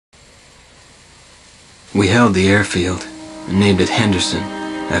We held the airfield and named it Henderson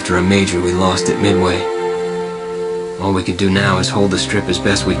after a major we lost at Midway. All we can do now is hold the strip as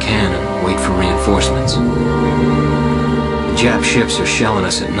best we can and wait for reinforcements. The Jap ships are shelling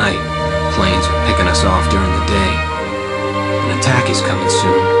us at night. Planes are picking us off during the day. An attack is coming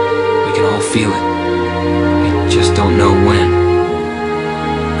soon. We can all feel it. We just don't know when.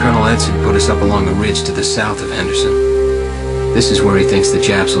 Colonel Edson put us up along a ridge to the south of Henderson. This is where he thinks the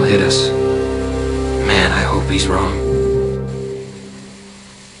Japs will hit us. Man, I hope he's wrong.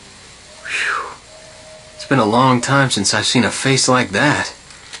 Whew. It's been a long time since I've seen a face like that.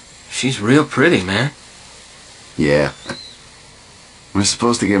 She's real pretty, man. Yeah. We're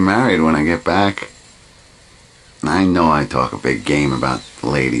supposed to get married when I get back. I know I talk a big game about the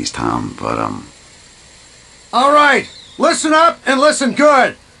ladies, Tom, but, All right, listen up and listen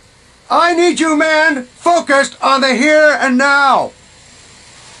good. I need you men focused on the here and now.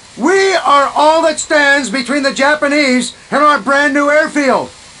 We are all that stands between the Japanese and our brand new airfield.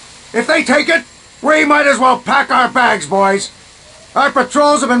 If they take it, we might as well pack our bags, boys. Our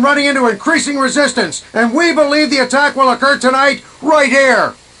patrols have been running into increasing resistance, and we believe the attack will occur tonight right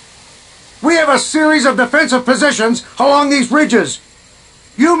here. We have a series of defensive positions along these ridges.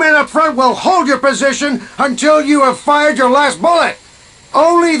 You men up front will hold your position until you have fired your last bullet.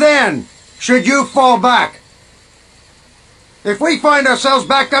 Only then should you fall back. If we find ourselves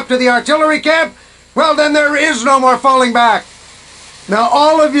backed up to the artillery camp, well, then there is no more falling back. Now,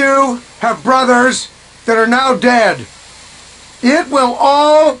 all of you have brothers that are now dead. It will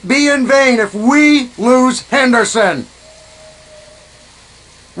all be in vain if we lose Henderson.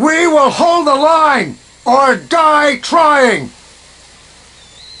 We will hold the line or die trying.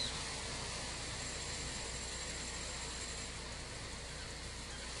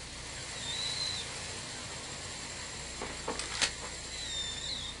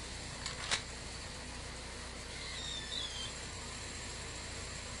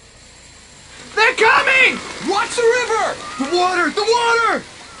 They're coming! Watch the river! The water! The water!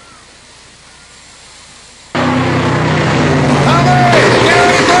 Tommy! Get on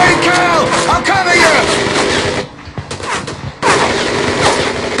your bloody cow! I'll cover you!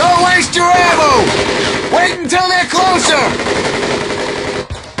 Don't waste your ammo! Wait until they're closer!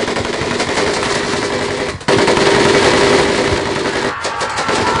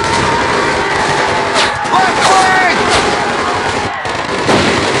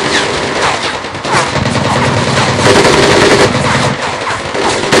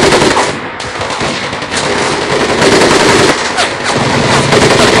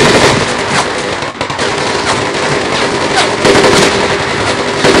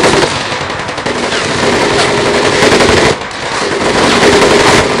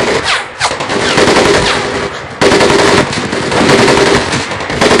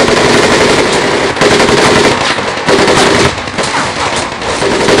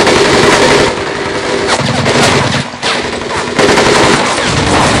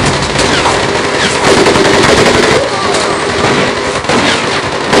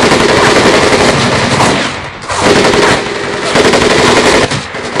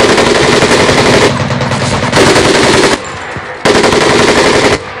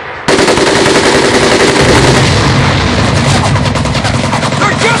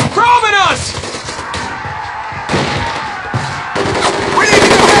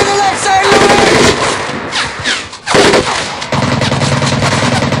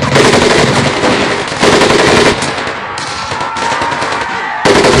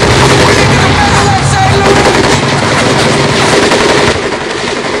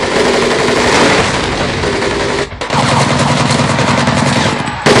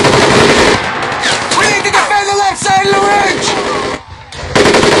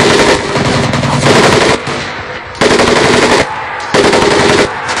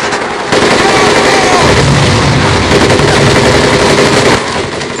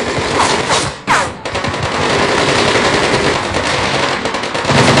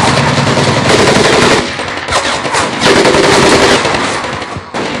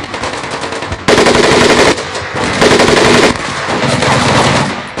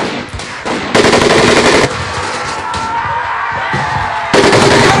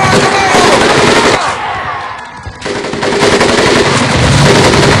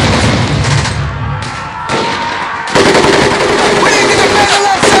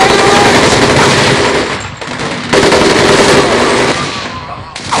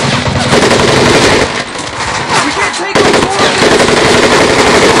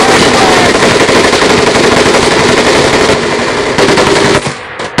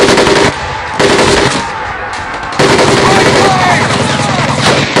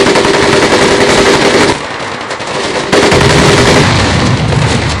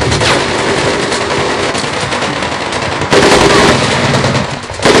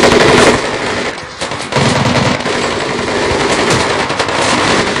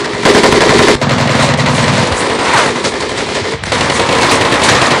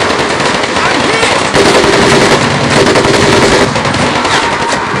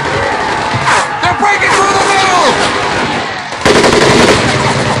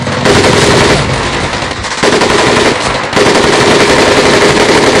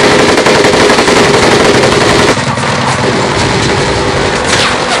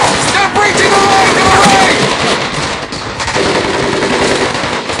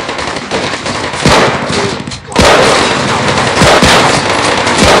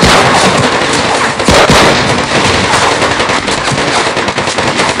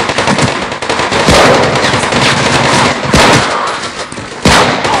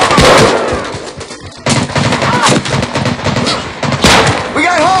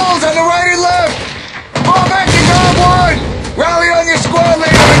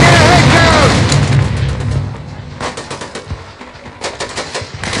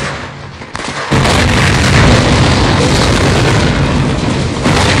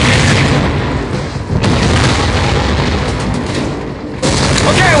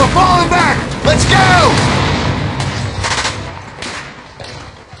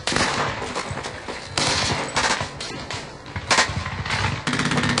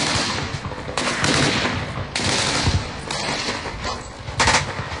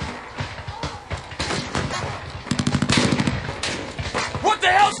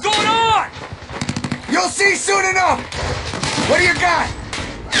 soon enough! What do you got?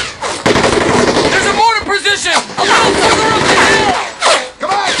 There's a mortar position! A little further up the hill!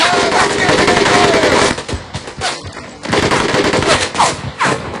 Come on, Tom! Let's get to the mortar!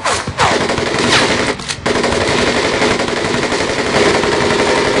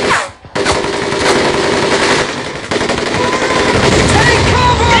 Take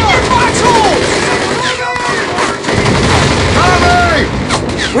cover! Get your foxholes! Tommy!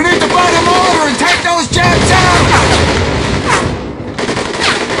 We need to find a mortar and take those jets out!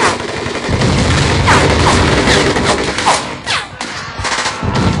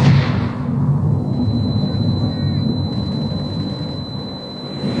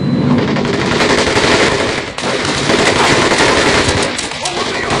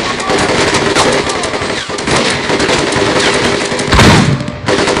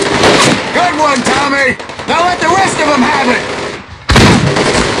 Good one, Tommy! Now let the rest of them have it!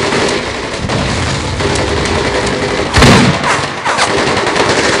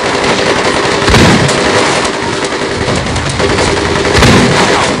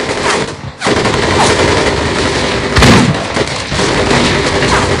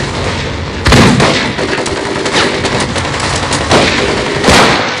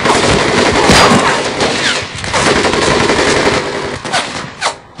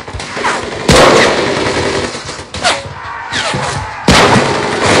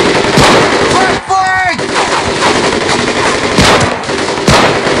 Left flank!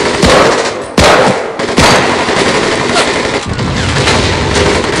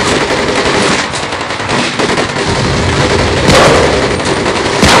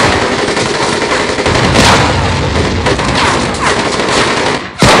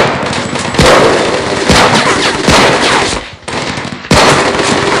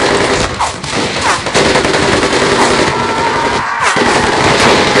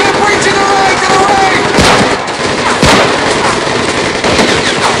 Good breach to the right, to the right!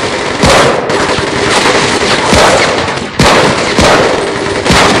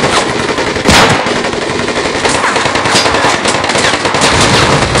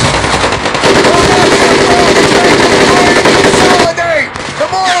 Consolidate! The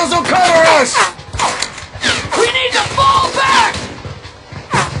mortals will cover us! We need to fall back!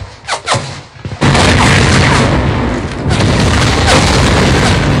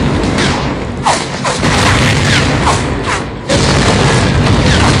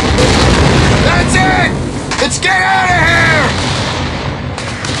 That's it! Let's get out of here!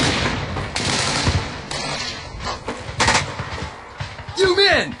 You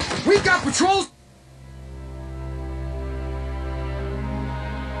men! We've got patrols